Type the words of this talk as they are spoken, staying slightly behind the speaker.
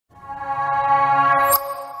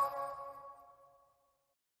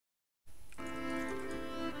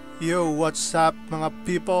Yo, what's up mga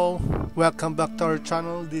people? Welcome back to our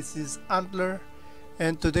channel. This is Antler,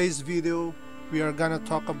 and today's video we are gonna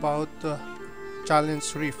talk about Challenge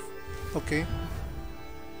Reef. Okay,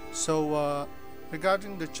 so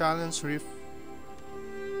regarding the Challenge Reef,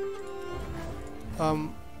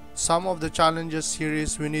 some of the challenges here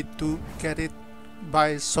is we need to get it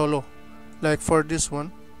by solo. Like for this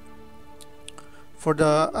one, for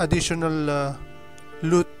the additional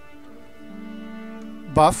loot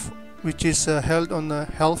buff, which is held on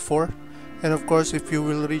health 4, and of course if you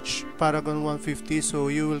will reach Paragon 150, so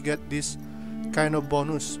you will get this kind of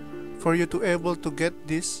bonus. For you to able to get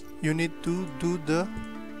this, you need to do the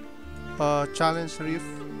Challenge Reef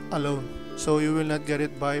alone, so you will not get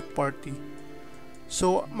it by party.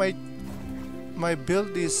 So my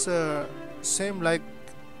build is same like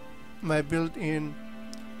my build in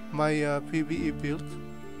my PvE build.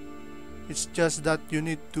 It's just that you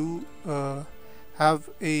need to have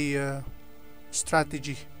a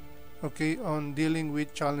strategy, okay, on dealing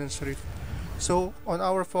with Challenge Reef. So on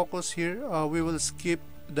our focus here, we will skip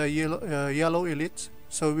the yellow elite,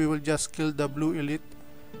 so we will just kill the blue elite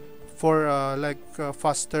for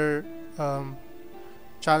faster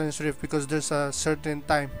Challenge Reef, because there's a certain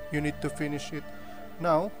time you need to finish it.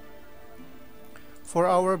 Now for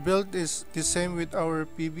our build is the same with our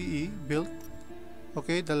PvE build,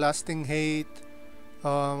 okay, the Lasting Hate,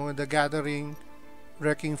 the Gathering,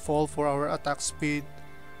 Wrecking Fall for our attack speed,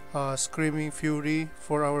 Screaming Fury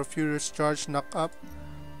for our Furious Charge knock up,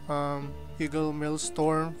 Eagle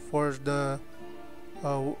Maelstrom for the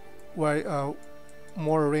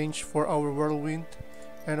more range for our Whirlwind,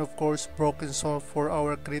 and of course Broken Soul for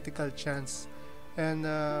our critical chance. And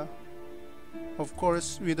of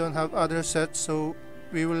course we don't have other sets, so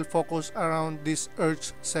we will focus around this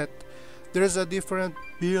Urge set. There is a different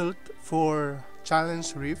build for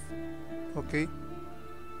Challenge Reef, okay.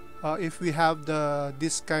 If we have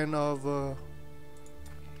this kind of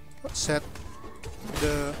set,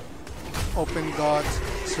 the Open Gods,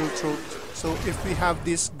 Seal Throat, so if we have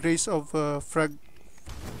this Grace of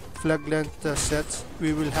Flagellant sets,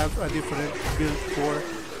 we will have a different build for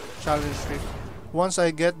Challenge Reef. Once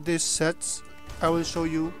I get these sets, I will show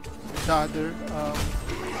you the other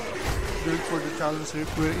build for the Challenge Reef,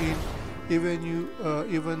 wherein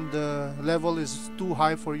even the level is too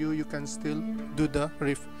high for you, you can still do the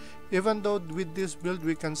Reef. Even though with this build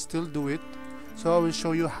we can still do it, so I will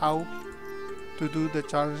show you how to do the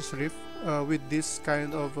Challenge Reef with this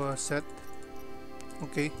kind of set.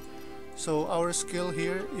 Okay, so our skill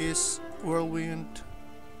here is Whirlwind,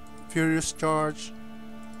 Furious Charge,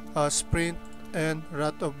 Sprint, and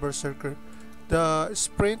Wrath of Berserker. The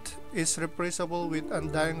Sprint is replaceable with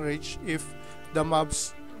Undying Rage if the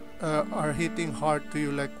mobs are hitting hard to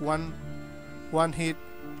you, like one hit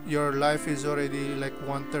your life is already like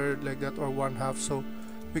 1/3 like that, or 1/2. So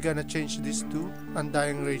we're gonna change this to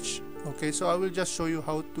Undying Rage. Okay, so I will just show you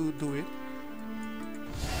how to do it.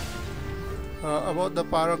 About the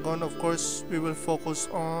Paragon, of course we will focus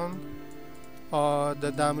on the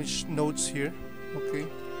damage nodes here. Okay,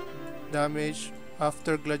 damage.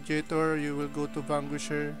 After Gladiator, you will go to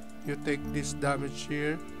Vanquisher, you take this damage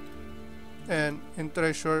here, and in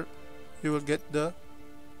Treasure you will get the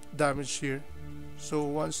damage here. So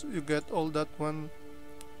once you get all that one,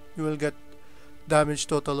 you will get damage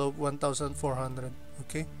total of 1400.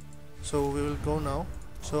 Okay, so we will go now.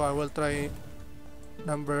 So I will try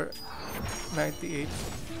number 98.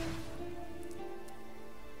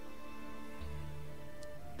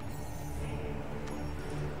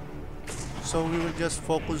 So we will just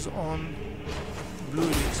focus on blue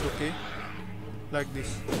elites, okay, like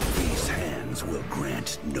this. These hands will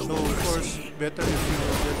grant no mercy. So of course better if you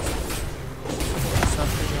will get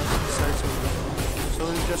something else besides of that. So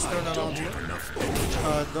you just turn around here.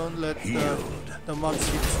 Don't let the mobs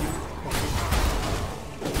hit you. Okay.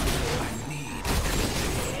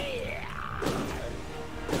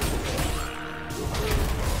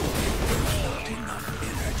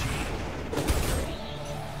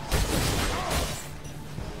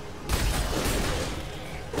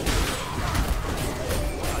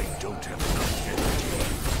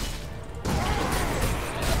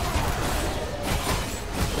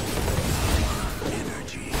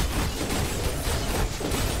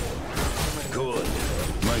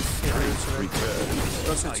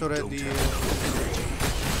 Because it's already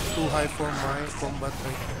too high for my combat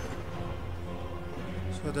right now.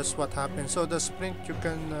 So that's what happens. So the Sprint, you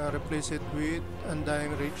can replace it with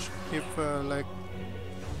Undying Rage if like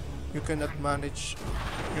you cannot manage,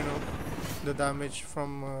 you know, the damage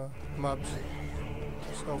from mobs.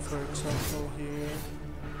 So for example here,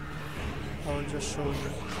 I will just show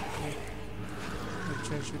you. We'll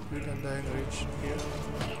change it with Undying Rage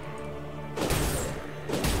here.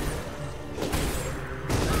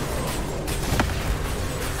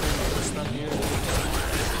 It's not here.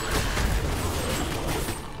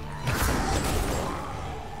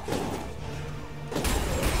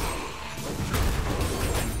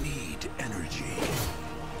 I need energy.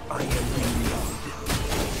 I am renewed.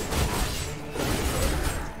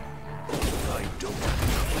 I don't have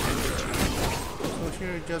enough energy. So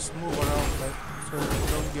here you just move around, like, so you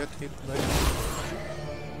don't get hit by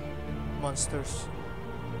monsters.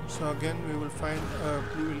 So again we will find a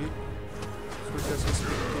blue elite. So just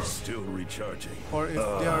escape this. Still recharging. Or if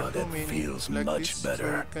there are too that many feels like much this,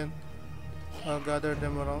 better. so you can gather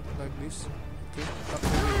them around like this. Okay,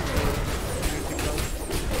 activate the critical.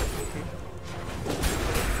 Okay,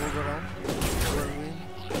 move around, whirlwind,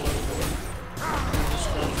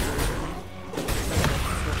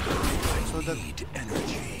 so that Need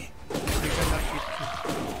energy. they cannot hit you.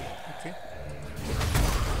 Okay.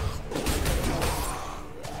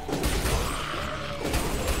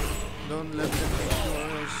 Don't let them hit you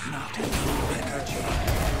or else Not enough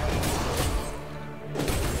energy.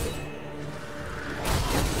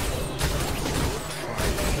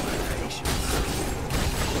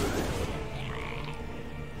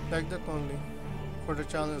 like that only for the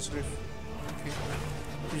challenge rift. Okay.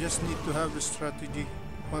 You just need to have a strategy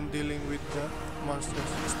on dealing with the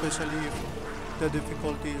monsters, especially if the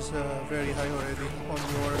difficulty is very high already on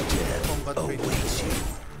your combat rate. So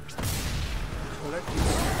like this,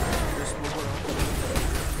 just move around.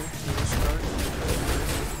 Okay, you will start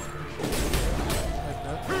like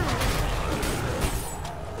that.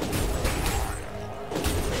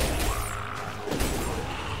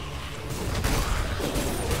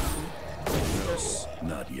 Just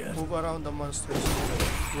Not yet. move around the monsters.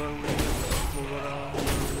 Whirlwind, move around,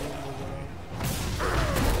 whirlwind, move around.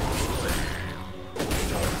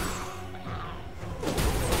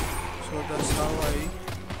 So that's how I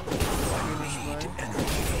finish my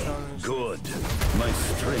challenge. Good. My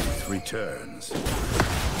strength returns.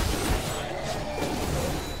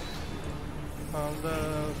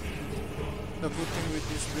 The good thing with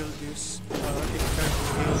this build is it can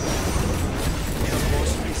kill the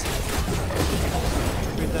boss easily.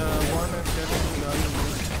 With the one and getting the other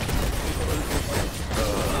one, it will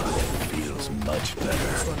be Feels much better.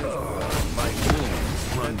 this one is My wounds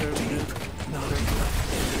run better deep. build. Not enough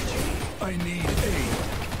energy. I need aid.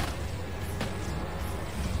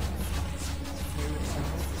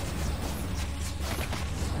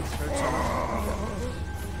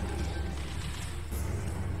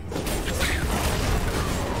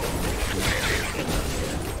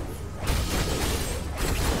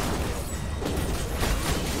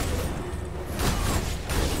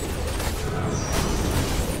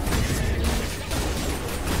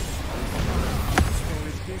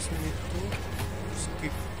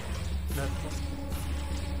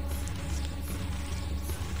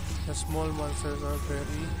 The small monsters are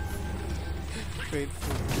very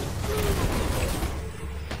faithful.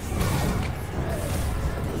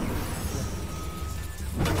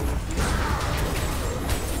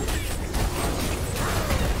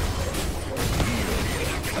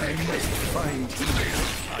 I must find healing.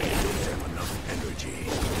 I don't have enough energy.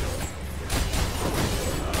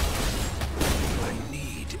 I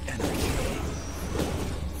need energy.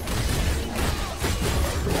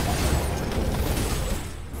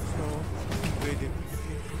 So wait it.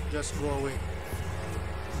 Just go away.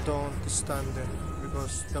 Don't stand there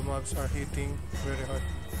because the mobs are hitting very hard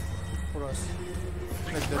for us.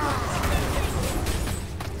 Like the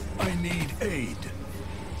I need aid.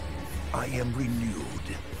 I am renewed.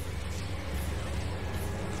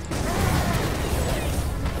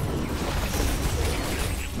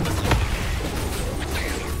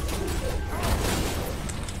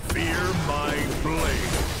 Fear my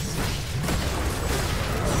blade.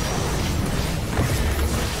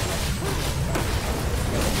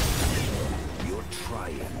 You're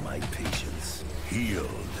trying my patience. Healed.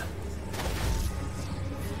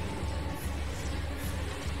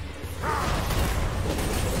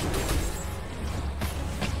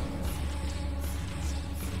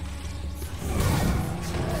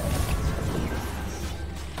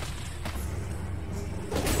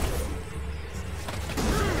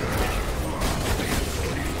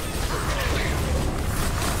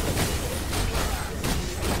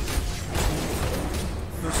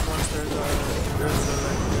 those monsters are there's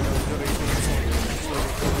like duration zone, so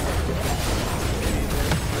you can be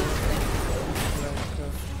there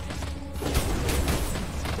like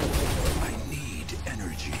I need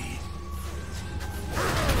energy.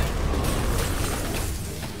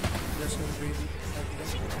 just invade it like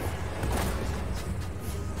that.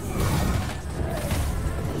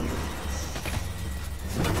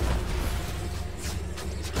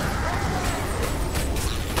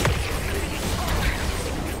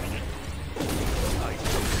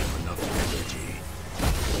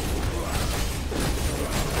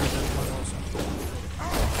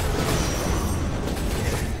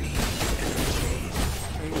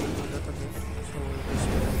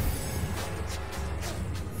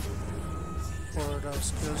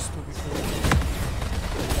 skills to be collected.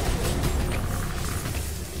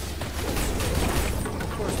 Of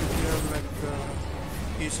course, if you have like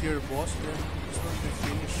easier boss, then it's not be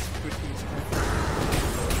finished quickly.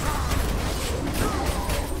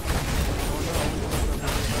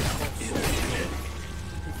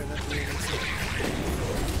 You cannot really see.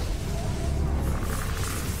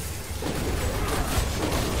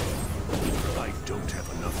 I don't have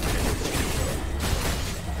enough energy.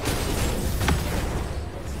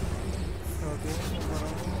 Okay,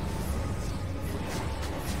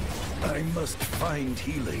 I must find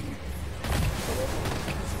healing.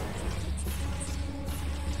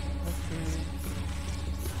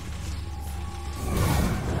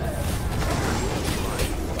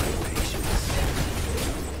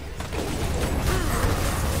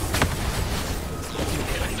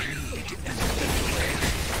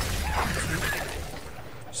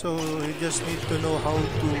 So you just need to know how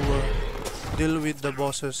to deal with the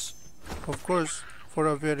bosses. Of course, for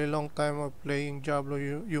a very long time of playing Diablo,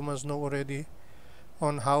 you must know already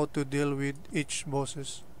on how to deal with each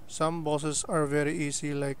bosses. Some bosses are very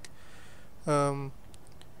easy, like um,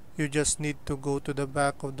 you just need to go to the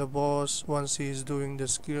back of the boss once he is doing the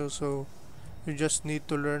skill. So you just need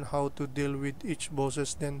to learn how to deal with each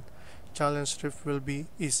bosses, then challenge rift will be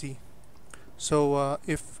easy. So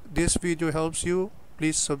if this video helps you,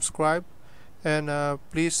 please subscribe, and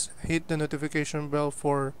please hit the notification bell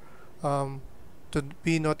for to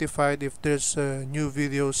be notified if there's new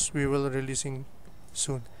videos we will releasing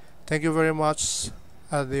soon. Thank you very much.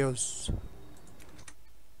 Adios.